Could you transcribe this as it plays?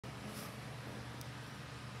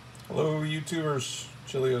Hello YouTubers,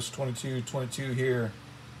 Chilios2222 here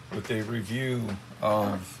with a review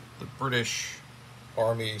of the British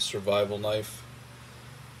Army survival knife.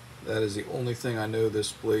 That is the only thing I know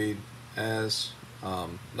this blade as.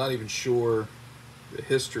 Not even sure the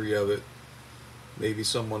history of it. Maybe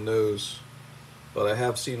someone knows, but I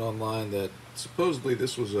have seen online that supposedly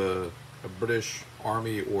this was a British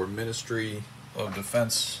Army or Ministry of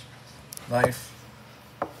Defense knife.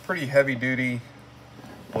 Pretty heavy duty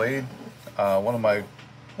blade. One of my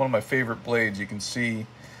favorite blades. You can see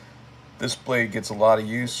this blade gets a lot of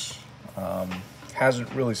use. Hasn't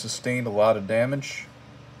really sustained a lot of damage,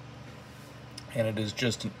 and it is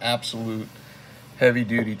just an absolute heavy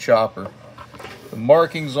duty chopper. The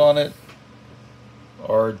markings on it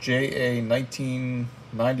are JA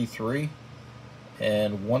 1993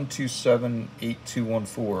 and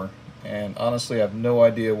 1278214, and honestly I have no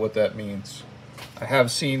idea what that means. I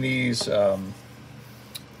have seen these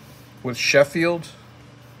with Sheffield,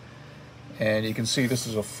 and you can see this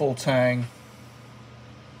is a full tang,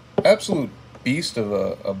 absolute beast of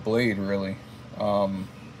a blade, really.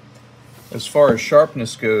 As far as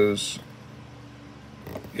sharpness goes,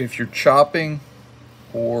 if you're chopping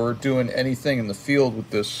or doing anything in the field with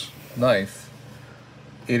this knife,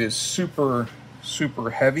 it is super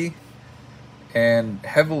heavy and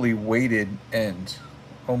heavily weighted end,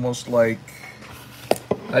 almost like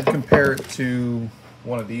I'd compare it to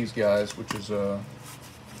one of these guys, which is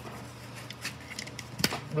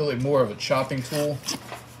really more of a chopping tool.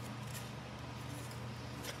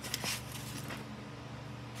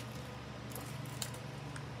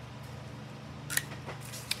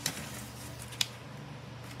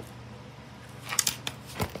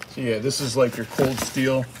 So yeah, this is like your cold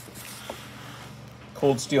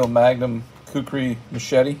steel Magnum kukri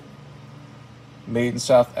machete, made in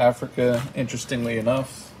South Africa, interestingly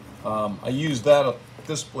enough. I use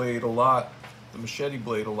this blade a lot, the machete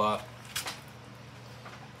blade a lot.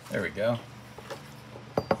 There we go.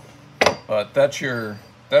 But that's your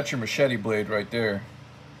machete blade right there.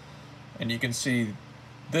 And you can see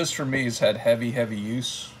this for me has had heavy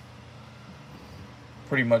use.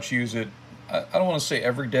 Pretty much use it, I don't want to say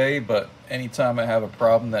every day, but anytime I have a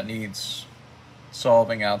problem that needs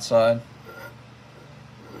solving outside.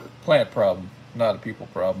 Plant problem, not a people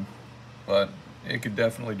problem, but it could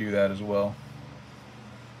definitely do that as well.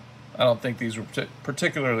 I don't think these were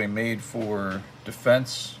particularly made for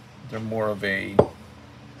defense. They're more of a,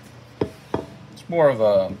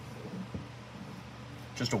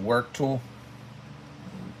 just a work tool.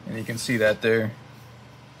 And you can see that there.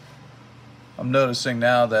 I'm noticing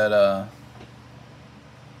now that, oh,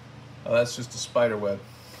 that's just a spider web.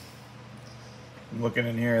 I'm looking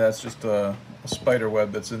in here, that's just a spider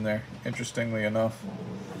web that's in there, interestingly enough.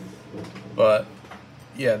 But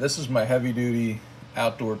yeah, this is my heavy duty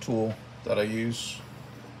outdoor tool that I use.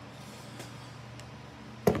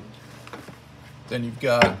 Then you've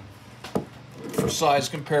got, for size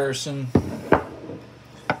comparison,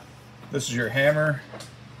 this is your hammer.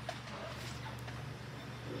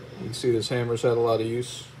 You can see this hammer's had a lot of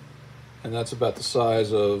use, and that's about the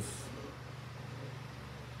size of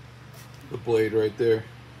the blade right there.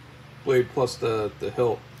 Blade plus the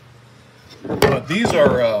hilt. But these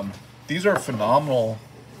are phenomenal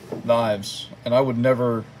knives, and I would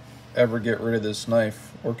never ever get rid of this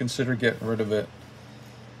knife or consider getting rid of it,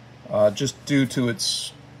 just due to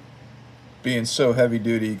its being so heavy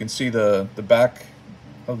duty. You can see the back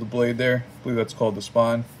of the blade there. I believe that's called the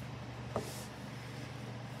spine.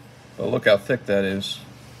 But look how thick that is.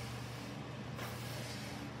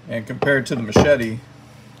 And compared to the machete,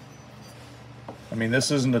 I mean,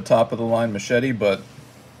 this isn't a top of the line machete, but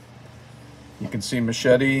you can see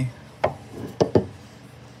machete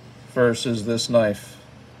versus this knife.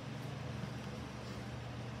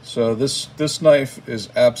 So this knife is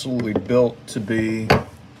absolutely built to be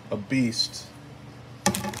a beast.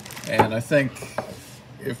 And I think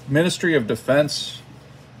if Ministry of Defense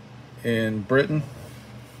in Britain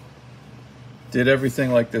did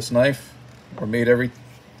everything like this knife, or made every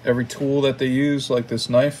tool that they use like this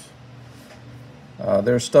knife,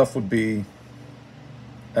 their stuff would be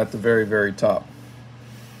at the very top,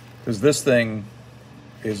 because this thing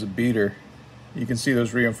is a beater. You can see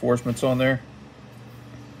those reinforcements on there,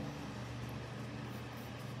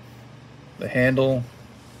 the handle.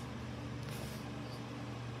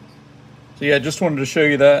 So yeah, just wanted to show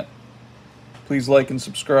you that. Please like and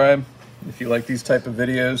subscribe if you like these type of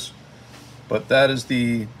videos. But that is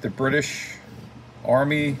the British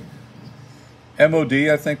Army MOD,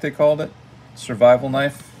 I think they called it, survival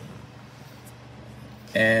knife.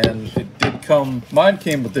 And it did come, mine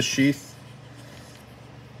came with this sheath.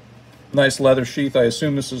 Nice leather sheath. I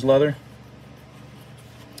assume this is leather.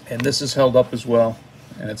 And this is held up as well.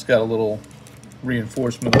 And it's got a little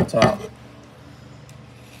reinforcement on top.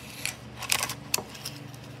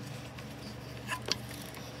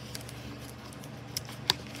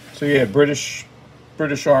 So yeah, British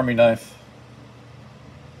Army knife.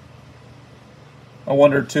 I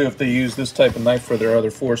wonder too if they use this type of knife for their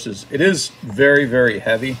other forces. It is very, very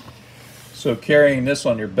heavy. So carrying this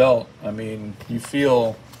on your belt, I mean, you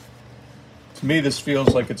feel, to me this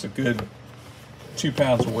feels like it's a good 2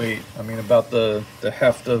 pounds of weight. I mean, about the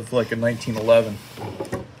heft of like a 1911.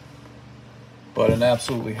 But an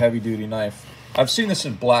absolutely heavy duty knife. I've seen this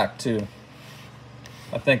in black too.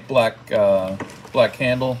 I think black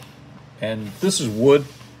handle. And this is wood,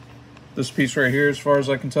 this piece right here, as far as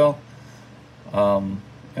I can tell. And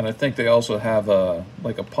I think they also have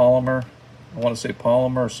like a polymer, I want to say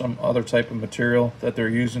polymer or some other type of material that they're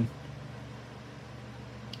using.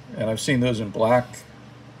 And I've seen those in black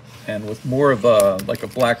and with more of like a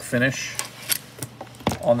black finish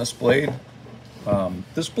on this blade.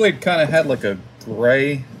 This blade kind of had like a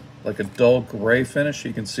gray, like a dull gray finish.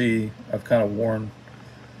 You can see I've kind of worn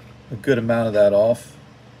a good amount of that off.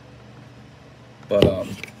 But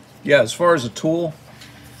yeah, as far as a tool,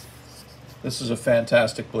 this is a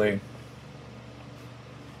fantastic blade.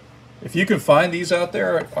 If you can find these out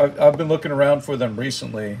there, I've been looking around for them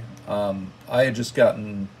recently. I had just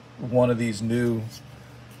gotten one of these new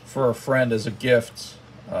for a friend as a gift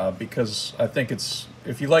because I think it's,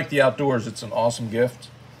 if you like the outdoors, it's an awesome gift.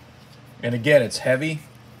 And again, it's heavy,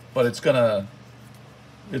 but it's gonna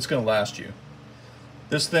last you.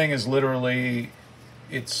 This thing is literally,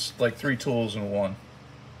 it's like 3 tools in one.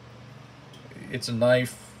 It's a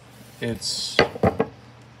knife. It's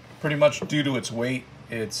pretty much, due to its weight,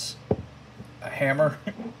 it's a hammer,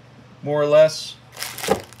 more or less.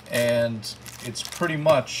 And it's pretty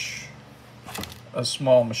much a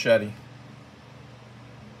small machete.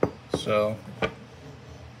 So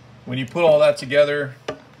when you put all that together,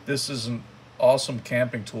 this is an awesome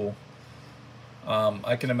camping tool.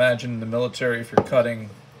 I can imagine in the military, if you're cutting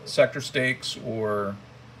sector stakes or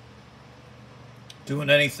doing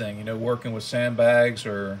anything, you know, working with sandbags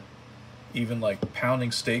or even like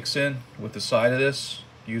pounding stakes in with the side of this,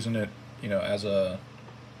 using it, you know, as a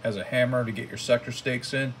hammer to get your sector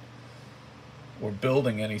stakes in, or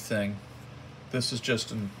building anything, this is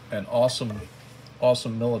just an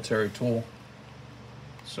awesome military tool.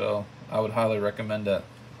 So I would highly recommend that.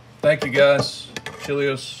 Thank you guys.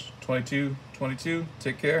 Chilios 2222.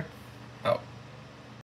 Take care.